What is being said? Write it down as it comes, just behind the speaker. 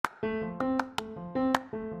I'm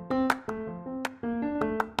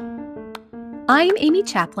Amy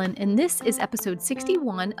Chaplin, and this is episode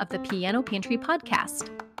 61 of the Piano Pantry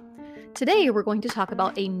podcast. Today, we're going to talk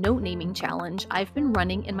about a note naming challenge I've been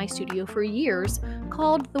running in my studio for years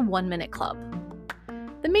called the 1 Minute Club.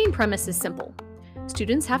 The main premise is simple.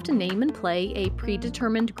 Students have to name and play a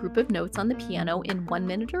predetermined group of notes on the piano in 1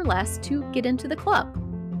 minute or less to get into the club.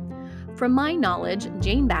 From my knowledge,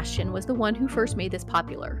 Jane Bastian was the one who first made this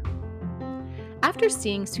popular. After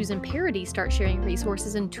seeing Susan Parody start sharing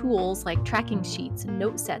resources and tools like tracking sheets and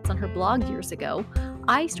note sets on her blog years ago,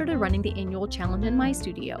 I started running the annual challenge in my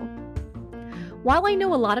studio. While I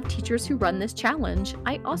know a lot of teachers who run this challenge,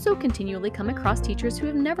 I also continually come across teachers who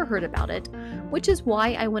have never heard about it, which is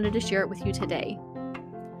why I wanted to share it with you today.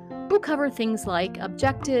 We'll cover things like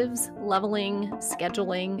objectives, leveling,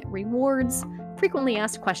 scheduling, rewards, frequently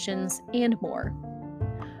asked questions, and more.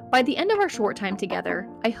 By the end of our short time together,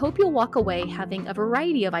 I hope you'll walk away having a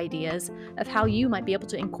variety of ideas of how you might be able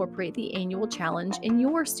to incorporate the annual challenge in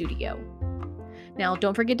your studio. Now,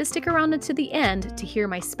 don't forget to stick around until the end to hear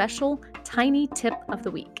my special tiny tip of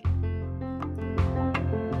the week.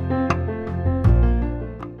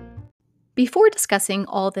 Before discussing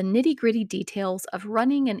all the nitty-gritty details of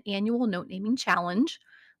running an annual note-naming challenge,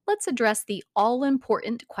 let's address the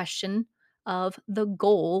all-important question of the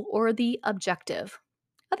goal or the objective,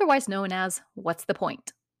 otherwise known as what's the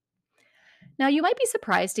point? Now, you might be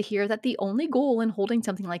surprised to hear that the only goal in holding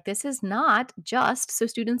something like this is not just so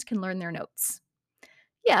students can learn their notes.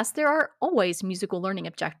 Yes, there are always musical learning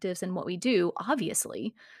objectives in what we do,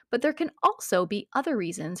 obviously, but there can also be other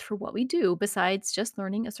reasons for what we do besides just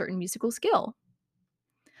learning a certain musical skill.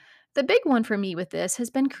 The big one for me with this has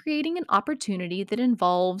been creating an opportunity that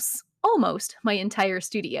involves almost my entire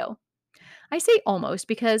studio. I say almost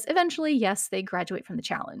because eventually, yes, they graduate from the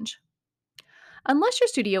challenge. Unless your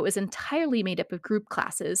studio is entirely made up of group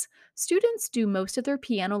classes, students do most of their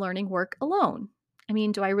piano learning work alone. I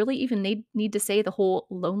mean, do I really even need to say the whole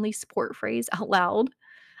lonely sport phrase out loud?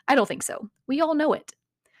 I don't think so. We all know it.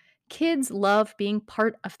 Kids love being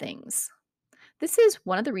part of things. This is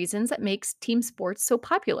one of the reasons that makes team sports so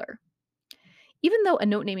popular. Even though a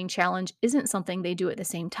note naming challenge isn't something they do at the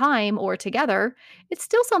same time or together, it's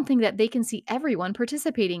still something that they can see everyone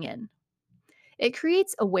participating in. It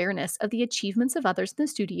creates awareness of the achievements of others in the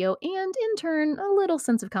studio and, in turn, a little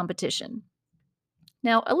sense of competition.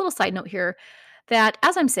 Now, a little side note here that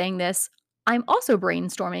as I'm saying this, I'm also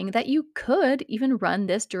brainstorming that you could even run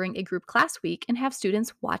this during a group class week and have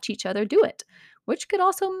students watch each other do it, which could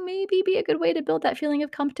also maybe be a good way to build that feeling of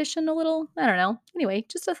competition a little. I don't know. Anyway,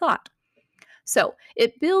 just a thought. So,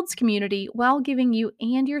 it builds community while giving you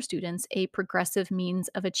and your students a progressive means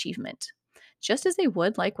of achievement, just as they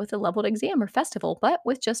would like with a leveled exam or festival, but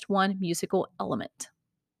with just one musical element.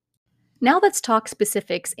 Now let's talk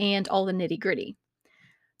specifics and all the nitty gritty.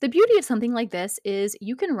 The beauty of something like this is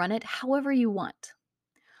you can run it however you want.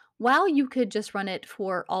 While you could just run it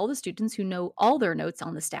for all the students who know all their notes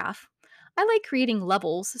on the staff, I like creating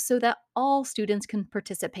levels so that all students can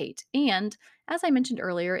participate, and as I mentioned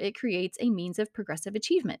earlier, it creates a means of progressive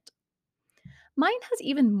achievement. Mine has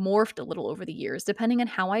even morphed a little over the years depending on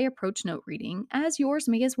how I approach note reading, as yours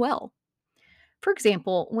may as well. For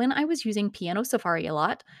example, when I was using Piano Safari a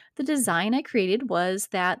lot, the design I created was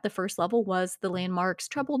that the first level was the landmarks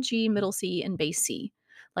treble G, middle C, and bass C,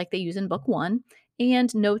 like they use in Book 1,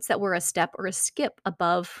 and notes that were a step or a skip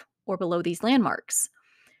above or below these landmarks.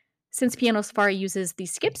 Since Piano Safari uses the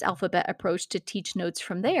skips alphabet approach to teach notes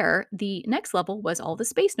from there, the next level was all the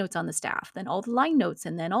space notes on the staff, then all the line notes,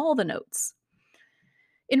 and then all the notes.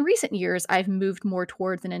 In recent years, I've moved more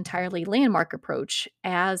towards an entirely landmark approach,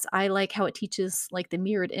 as I like how it teaches like the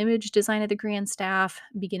mirrored image design of the grand staff,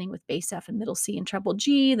 beginning with bass F and middle C and treble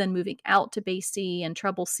G, then moving out to bass C and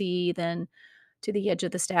treble C, then to the edge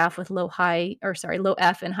of the staff with low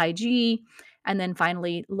F and high G, and then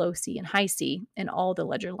finally low C and high C, and all the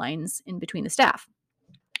ledger lines in between the staff.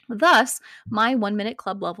 Thus, my 1 minute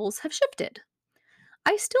club levels have shifted.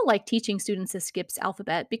 I still like teaching students the skips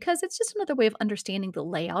alphabet because it's just another way of understanding the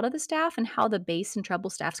layout of the staff and how the bass and treble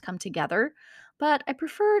staffs come together, but I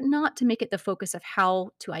prefer not to make it the focus of how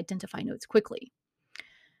to identify notes quickly.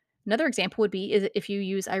 Another example would be is if you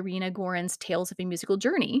use Irina Gorin's Tales of a Musical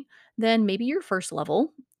Journey, then maybe your first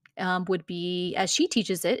level would be, as she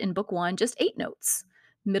teaches it in book one, just 8 notes.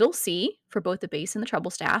 Middle C for both the bass and the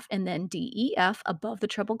treble staff, and then D, E, F above the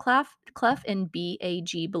treble clef and B, A,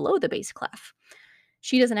 G below the bass clef.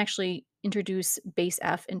 She doesn't actually introduce bass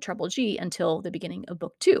F and treble G until the beginning of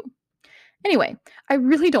book two. Anyway, I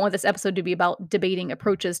really don't want this episode to be about debating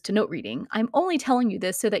approaches to note reading. I'm only telling you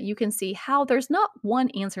this so that you can see how there's not one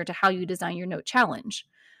answer to how you design your note challenge.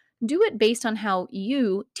 Do it based on how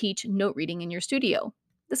you teach note reading in your studio.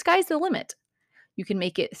 The sky's the limit. You can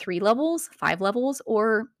make it 3 levels, 5 levels,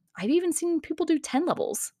 or I've even seen people do 10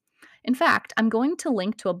 levels. In fact, I'm going to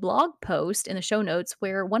link to a blog post in the show notes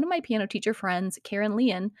where one of my piano teacher friends, Karen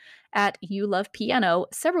Leon at You Love Piano,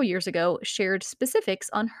 several years ago shared specifics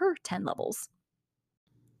on her 10 levels.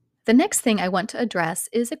 The next thing I want to address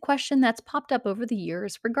is a question that's popped up over the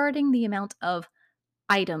years regarding the amount of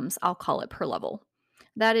items, I'll call it, per level.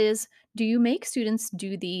 That is, do you make students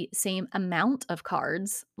do the same amount of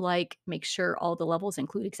cards, like make sure all the levels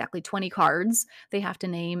include exactly 20 cards they have to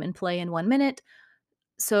name and play in 1 minute?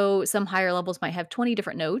 So some higher levels might have 20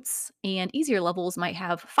 different notes, and easier levels might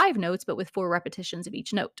have 5 notes, but with 4 repetitions of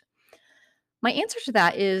each note. My answer to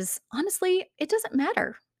that is honestly, it doesn't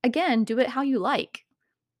matter. Again, do it how you like.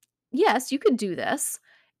 Yes, you could do this.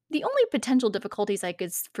 The only potential difficulties I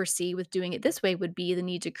could foresee with doing it this way would be the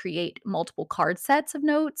need to create multiple card sets of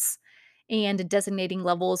notes and designating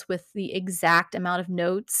levels with the exact amount of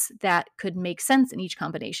notes that could make sense in each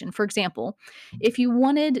combination. For example, if you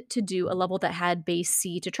wanted to do a level that had bass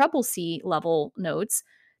C to treble C level notes,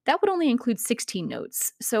 that would only include 16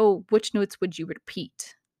 notes. So, which notes would you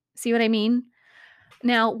repeat? See what I mean?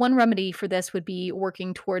 Now, one remedy for this would be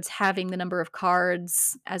working towards having the number of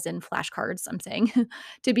cards, as in flashcards, I'm saying,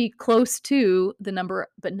 to be close to the number,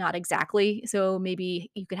 but not exactly. So maybe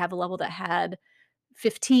you could have a level that had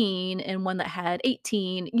 15 and one that had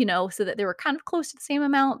 18, so that they were kind of close to the same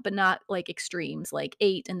amount, but not like extremes like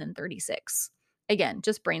 8 and then 36. Again,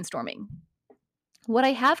 just brainstorming. What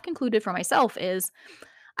I have concluded for myself is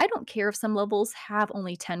I don't care if some levels have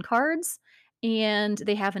only 10 cards and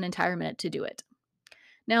they have an entire minute to do it.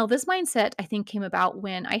 Now, this mindset I think came about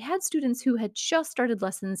when I had students who had just started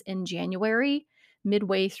lessons in January,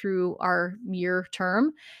 midway through our year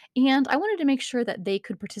term, and I wanted to make sure that they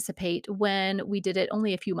could participate when we did it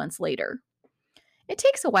only a few months later. It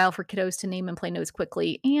takes a while for kiddos to name and play notes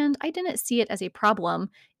quickly, and I didn't see it as a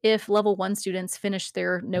problem if level 1 students finished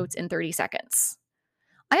their notes in 30 seconds.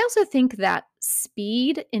 I also think that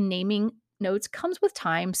speed in naming notes comes with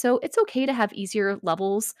time, so it's okay to have easier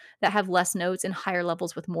levels that have less notes and higher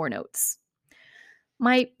levels with more notes.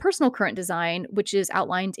 My personal current design, which is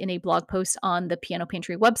outlined in a blog post on the Piano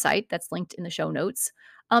Pantry website that's linked in the show notes,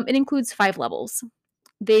 it includes 5 levels.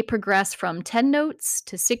 They progress from 10 notes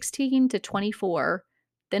to 16 to 24,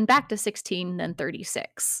 then back to 16, then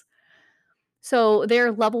 36. So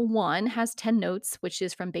their level 1 has 10 notes, which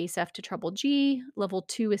is from bass F to treble G. Level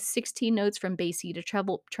 2 is 16 notes from bass C to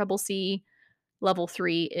treble C. Level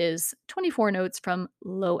 3 is 24 notes from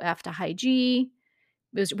low F to high G,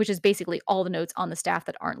 which is basically all the notes on the staff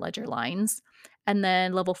that aren't ledger lines. And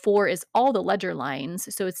then level 4 is all the ledger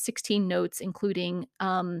lines. So it's 16 notes, including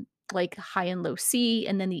like high and low C,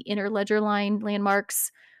 and then the inner ledger line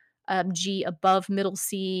landmarks, G above middle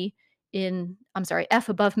C F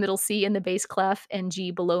above middle C in the bass clef, and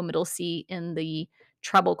G below middle C in the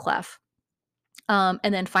treble clef. And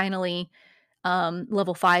then finally,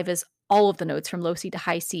 level 5 is all of the notes from low C to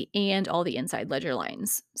high C and all the inside ledger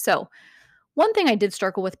lines. So one thing I did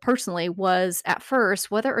struggle with personally was at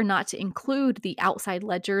first whether or not to include the outside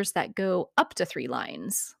ledgers that go up to 3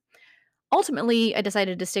 lines. Ultimately, I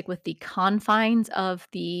decided to stick with the confines of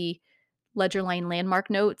the ledger line landmark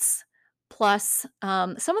notes. Plus,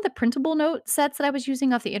 some of the printable note sets that I was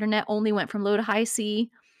using off the internet only went from low to high C.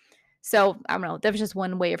 So I don't know. That was just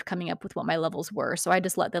one way of coming up with what my levels were. So I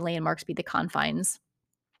just let the landmarks be the confines.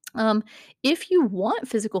 Um, if you want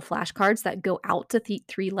physical flashcards that go out to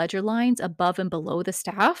 3 ledger lines above and below the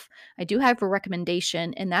staff, I do have a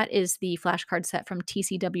recommendation, and that is the flashcard set from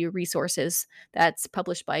TCW Resources that's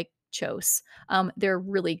published by Chose. They're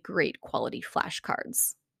really great quality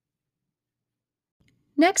flashcards.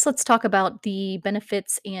 Next, let's talk about the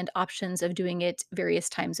benefits and options of doing it various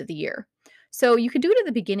times of the year. So, you could do it at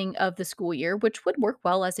the beginning of the school year, which would work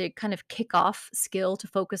well as a kind of kickoff skill to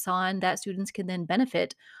focus on that students can then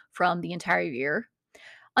benefit from the entire year.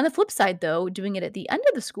 On the flip side, though, doing it at the end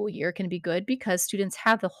of the school year can be good because students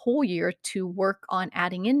have the whole year to work on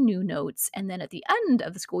adding in new notes. And then at the end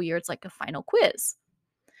of the school year, it's like a final quiz.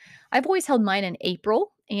 I've always held mine in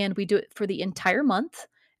April, and we do it for the entire month,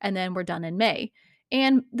 and then we're done in May.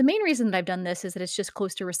 And the main reason that I've done this is that it's just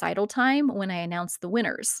close to recital time when I announce the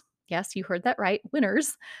winners. Yes, you heard that right,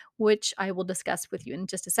 winners, which I will discuss with you in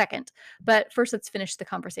just a second. But first, let's finish the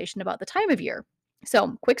conversation about the time of year.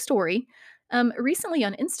 So, quick story. Recently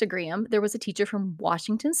on Instagram, there was a teacher from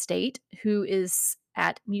Washington State who is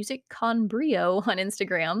at Music Con Brio on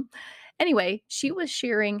Instagram. Anyway, she was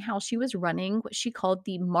sharing how she was running what she called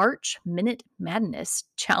the March Minute Madness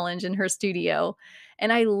challenge in her studio.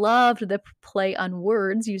 And I loved the play on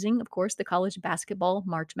words using, of course, the college basketball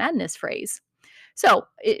March Madness phrase. So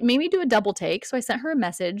it made me do a double take. So I sent her a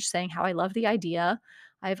message saying how I love the idea.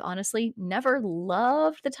 I've honestly never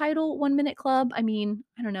loved the title 1 Minute Club. I mean,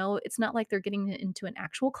 I don't know. It's not like they're getting into an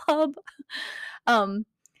actual club. um,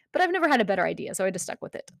 but I've never had a better idea. So I just stuck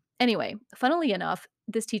with it. Anyway, funnily enough,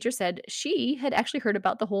 this teacher said she had actually heard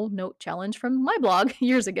about the whole note challenge from my blog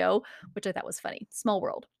years ago, which I thought was funny. Small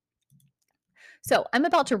world. So I'm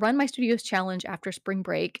about to run my studios challenge after spring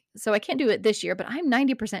break. So I can't do it this year, but I'm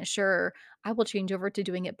 90% sure I will change over to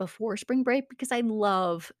doing it before spring break because I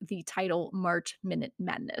love the title March Minute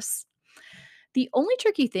Madness. The only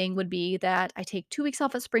tricky thing would be that I take 2 weeks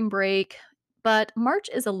off at spring break, but March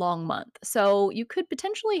is a long month. So you could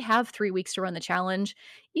potentially have 3 weeks to run the challenge,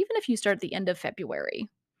 even if you start at the end of February.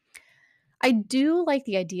 I do like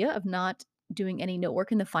the idea of not doing any note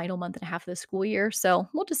work in the final month and a half of the school year. So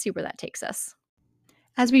we'll just see where that takes us.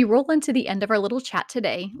 As we roll into the end of our little chat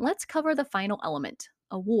today, let's cover the final element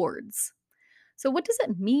awards. So, what does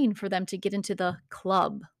it mean for them to get into the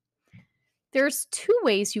club? There's two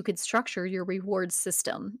ways you could structure your rewards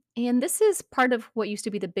system. And this is part of what used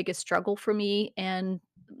to be the biggest struggle for me, and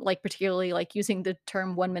like particularly like using the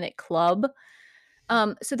term 1 minute club.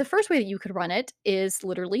 So the first way that you could run it is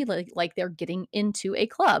literally like they're getting into a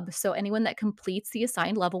club. So anyone that completes the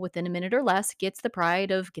assigned level within a minute or less gets the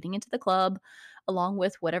pride of getting into the club, along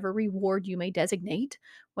with whatever reward you may designate,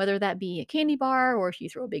 whether that be a candy bar or if you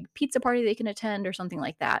throw a big pizza party they can attend or something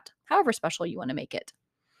like that, however special you want to make it.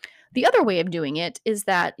 The other way of doing it is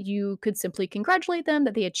that you could simply congratulate them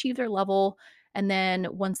that they achieved their level. And then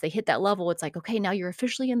once they hit that level, it's like, okay, now you're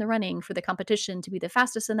officially in the running for the competition to be the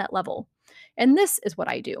fastest in that level. And this is what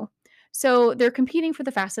I do. So they're competing for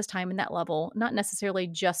the fastest time in that level, not necessarily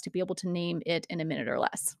just to be able to name it in a minute or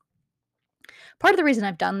less. Part of the reason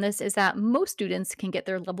I've done this is that most students can get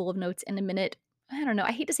their level of notes in a minute. I don't know,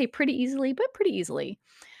 I hate to say pretty easily, but pretty easily.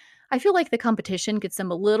 I feel like the competition gets them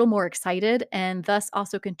a little more excited and thus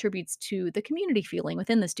also contributes to the community feeling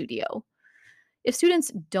within the studio. If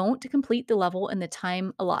students don't complete the level in the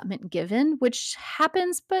time allotment given, which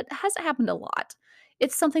happens but hasn't happened a lot,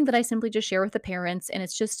 it's something that I simply just share with the parents, and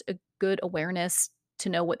it's just a good awareness to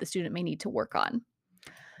know what the student may need to work on.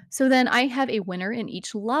 So then I have a winner in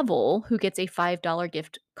each level who gets a $5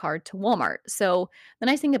 gift card to Walmart. So the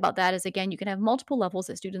nice thing about that is, again, you can have multiple levels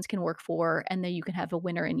that students can work for, and then you can have a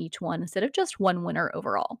winner in each one instead of just one winner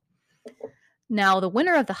overall. Now, the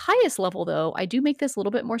winner of the highest level, though, I do make this a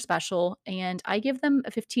little bit more special, and I give them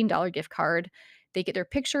a $15 gift card. They get their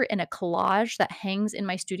picture in a collage that hangs in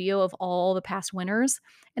my studio of all the past winners,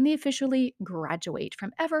 and they officially graduate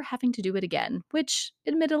from ever having to do it again, which,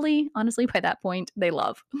 admittedly, honestly, by that point, they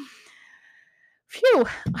love. Phew,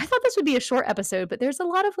 I thought this would be a short episode, but there's a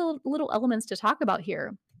lot of little elements to talk about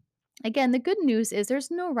here. Again, the good news is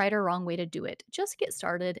there's no right or wrong way to do it. Just get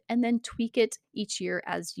started and then tweak it each year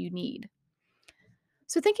as you need.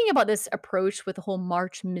 So, thinking about this approach with the whole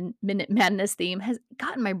March Minute Madness theme has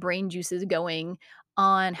gotten my brain juices going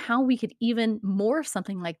on how we could even morph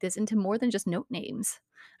something like this into more than just note names.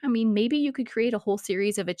 I mean, maybe you could create a whole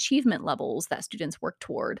series of achievement levels that students work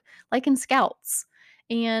toward, like in Scouts.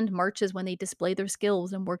 And March is when they display their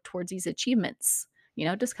skills and work towards these achievements,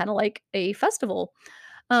 just kind of like a festival.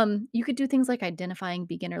 You could do things like identifying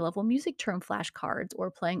beginner level music term flashcards or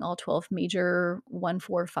playing all 12 major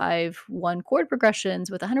 1-4-5-1 chord progressions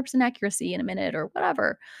with 100% accuracy in a minute or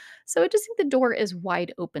whatever. So I just think the door is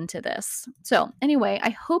wide open to this. So, anyway,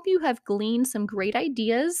 I hope you have gleaned some great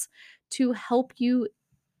ideas to help you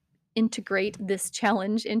integrate this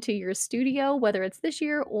challenge into your studio, whether it's this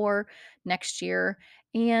year or next year.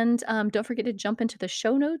 And don't forget to jump into the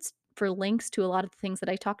show notes for links to a lot of the things that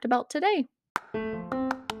I talked about today.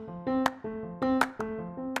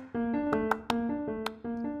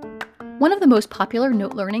 One of the most popular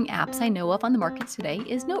note learning apps I know of on the market today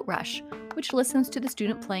is NoteRush, which listens to the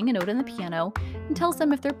student playing a note on the piano and tells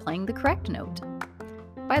them if they're playing the correct note.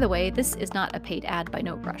 By the way, this is not a paid ad by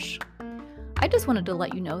NoteRush. I just wanted to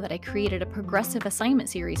let you know that I created a progressive assignment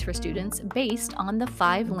series for students based on the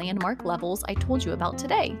 5 landmark levels I told you about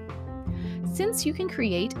today. Since you can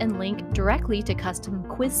create and link directly to custom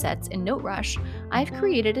quiz sets in NoteRush, I've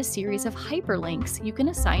created a series of hyperlinks you can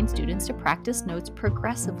assign students to practice notes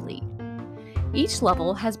progressively. Each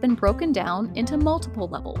level has been broken down into multiple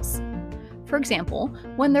levels. For example,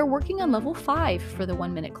 when they're working on level 5 for the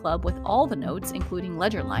 1 Minute Club with all the notes, including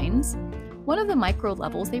ledger lines, one of the micro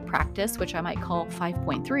levels they practice, which I might call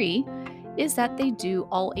 5.3, is that they do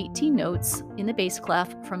all 18 notes in the bass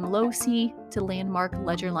clef from low C to landmark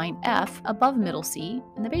ledger line F above middle C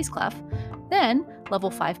in the bass clef. Then, level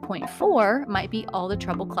 5.4 might be all the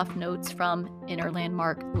treble clef notes from inner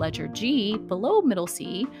landmark ledger G below middle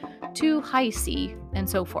C to high C, and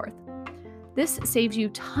so forth. This saves you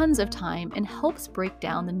tons of time and helps break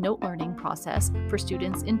down the note learning process for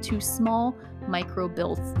students into small micro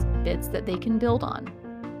bits that they can build on.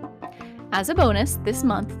 As a bonus, this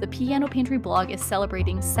month, the Piano Pantry blog is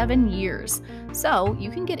celebrating 7 years, so you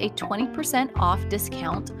can get a 20% off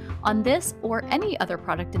discount on this or any other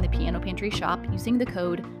product in the Piano Pantry shop using the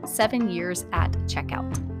code 7years at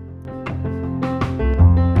checkout.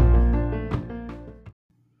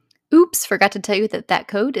 Oops, forgot to tell you that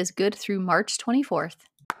code is good through March 24th.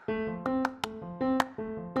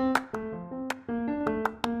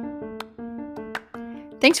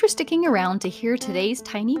 Thanks for sticking around to hear today's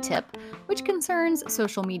tiny tip, which concerns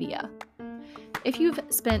social media. If you've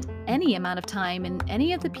spent any amount of time in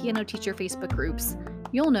any of the Piano Teacher Facebook groups,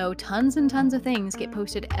 you'll know tons and tons of things get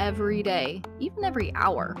posted every day, even every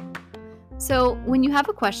hour. So when you have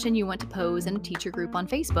a question you want to pose in a teacher group on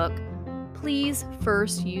Facebook, please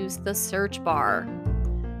first use the search bar.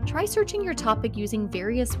 Try searching your topic using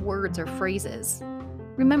various words or phrases.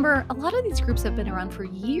 Remember, a lot of these groups have been around for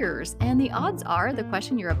years, and the odds are the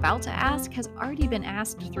question you're about to ask has already been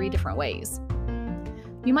asked 3 different ways.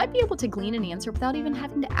 You might be able to glean an answer without even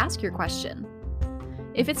having to ask your question.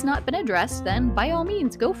 If it's not been addressed, then by all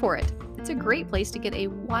means, go for it. It's a great place to get a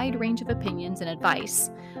wide range of opinions and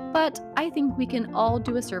advice, but I think we can all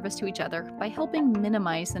do a service to each other by helping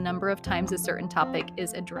minimize the number of times a certain topic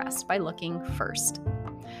is addressed by looking first.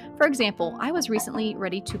 For example, I was recently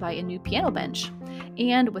ready to buy a new piano bench,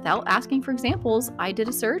 and without asking for examples, I did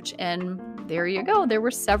a search, and there you go. There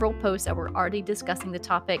were several posts that were already discussing the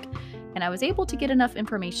topic, and I was able to get enough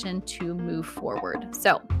information to move forward.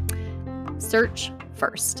 So, search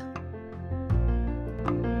first.